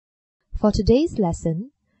For today's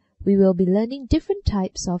lesson, we will be learning different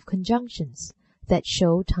types of conjunctions that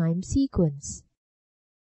show time sequence.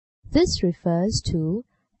 This refers to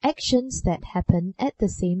actions that happen at the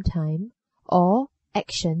same time or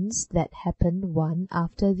actions that happen one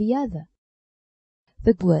after the other.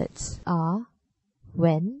 The words are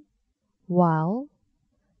when, while,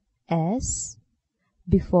 as,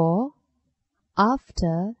 before,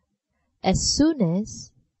 after, as soon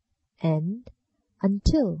as, and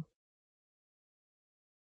until.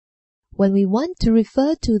 When we want to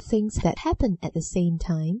refer to things that happen at the same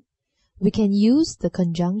time, we can use the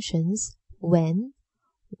conjunctions when,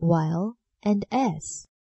 while, and as.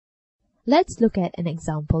 Let's look at an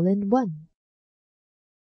example in 1.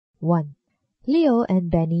 1. Leo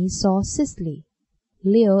and Benny saw Cicely.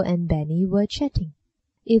 Leo and Benny were chatting.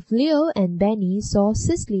 If Leo and Benny saw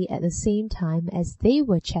Cicely at the same time as they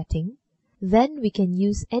were chatting, then we can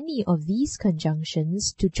use any of these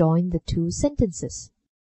conjunctions to join the two sentences.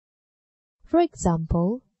 For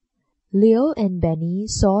example, Leo and Benny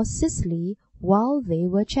saw Cicely while they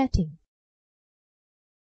were chatting.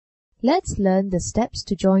 Let's learn the steps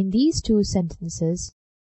to join these two sentences.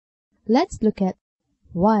 Let's look at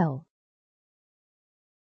while.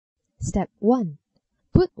 Step 1.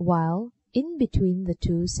 Put while in between the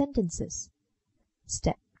two sentences.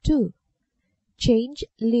 Step 2. Change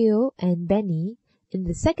Leo and Benny in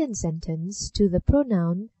the second sentence to the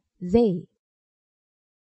pronoun they.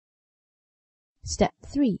 Step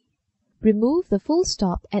 3. Remove the full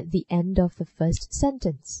stop at the end of the first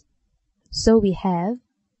sentence. So we have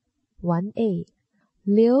 1a.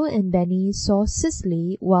 Leo and Benny saw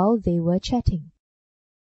Cicely while they were chatting.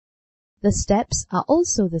 The steps are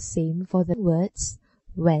also the same for the words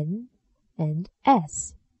when and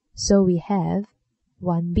as. So we have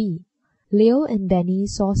 1b. Leo and Benny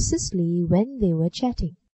saw Cicely when they were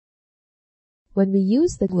chatting. When we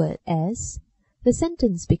use the word as, the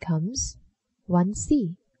sentence becomes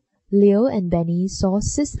 1c. Leo and Benny saw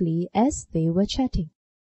Cicely as they were chatting.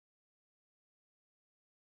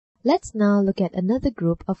 Let's now look at another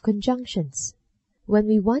group of conjunctions. When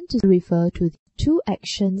we want to refer to two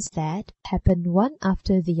actions that happen one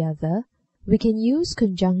after the other, we can use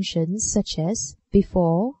conjunctions such as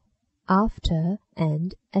before, after,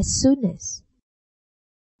 and as soon as.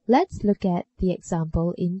 Let's look at the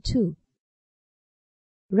example in 2.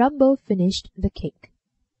 Rumbo finished the cake.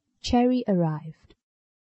 Cherry arrived.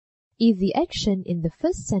 If the action in the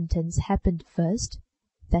first sentence happened first,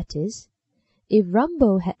 that is, if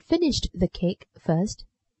Rumbo had finished the cake first,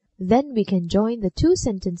 then we can join the two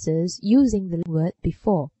sentences using the word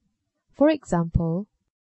before. For example,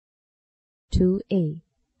 2a.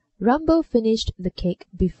 Rumbo finished the cake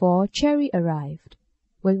before Cherry arrived.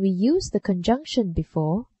 When we use the conjunction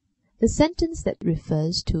before, the sentence that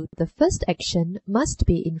refers to the first action must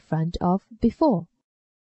be in front of before.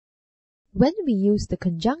 When we use the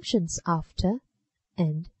conjunctions after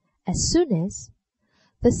and as soon as,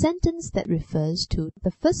 the sentence that refers to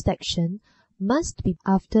the first action must be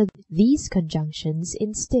after these conjunctions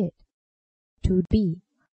instead. 2b.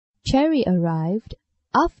 Cherry arrived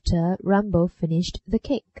after Rumbo finished the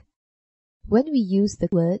cake. When we use the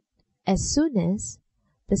word as soon as,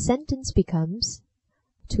 the sentence becomes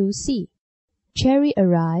 2c. Cherry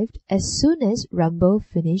arrived as soon as Rumbo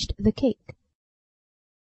finished the cake.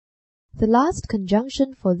 The last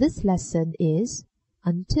conjunction for this lesson is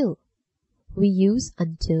until. We use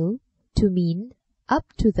until to mean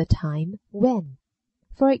up to the time when.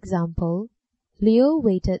 For example, Leo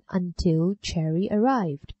waited until Cherry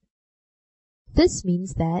arrived. This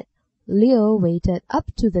means that Leo waited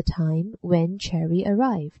up to the time when Cherry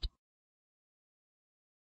arrived.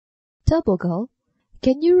 Turbo Girl,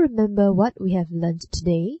 can you remember what we have learned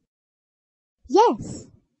today? Yes.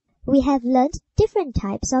 We have learned different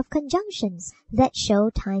types of conjunctions that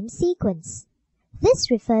show time sequence.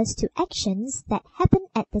 This refers to actions that happen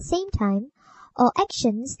at the same time or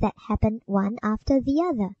actions that happen one after the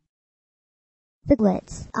other. The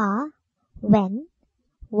words are when,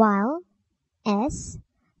 while, as,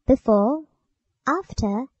 before,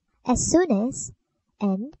 after, as soon as,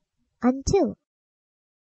 and until.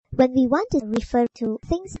 When we want to refer to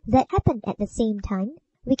things that happen at the same time,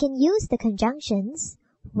 we can use the conjunctions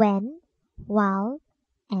when, while,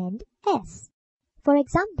 and as. For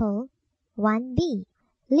example, 1b.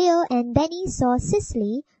 Leo and Benny saw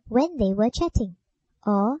Cicely when they were chatting.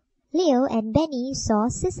 Or, Leo and Benny saw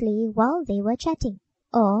Cicely while they were chatting.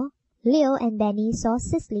 Or, Leo and Benny saw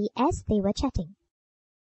Cicely as they were chatting.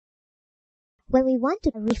 When we want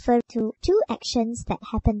to refer to two actions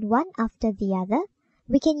that happen one after the other,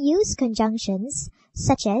 we can use conjunctions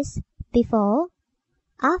such as before,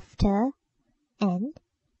 after, and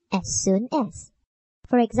as soon as.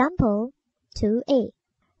 For example, 2a.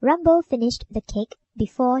 Rumbo finished the cake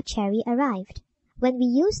before Cherry arrived. When we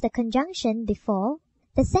use the conjunction before,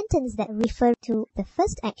 the sentence that refers to the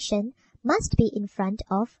first action must be in front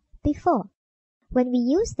of before. When we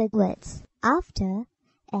use the words after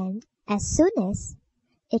and as soon as,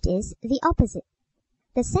 it is the opposite.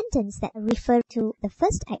 The sentence that refers to the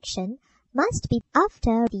first action must be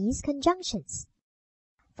after these conjunctions.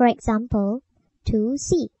 For example,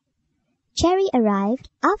 2c. Cherry arrived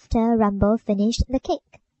after Rumbo finished the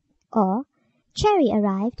cake. Or, Cherry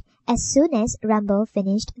arrived as soon as Rumbo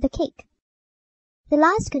finished the cake. The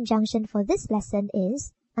last conjunction for this lesson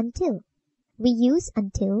is until. We use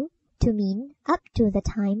until to mean up to the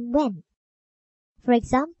time when. For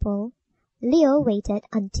example, Leo waited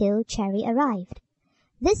until Cherry arrived.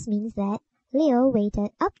 This means that Leo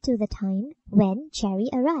waited up to the time when Cherry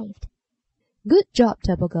arrived. Good job,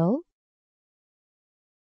 Turbo Girl.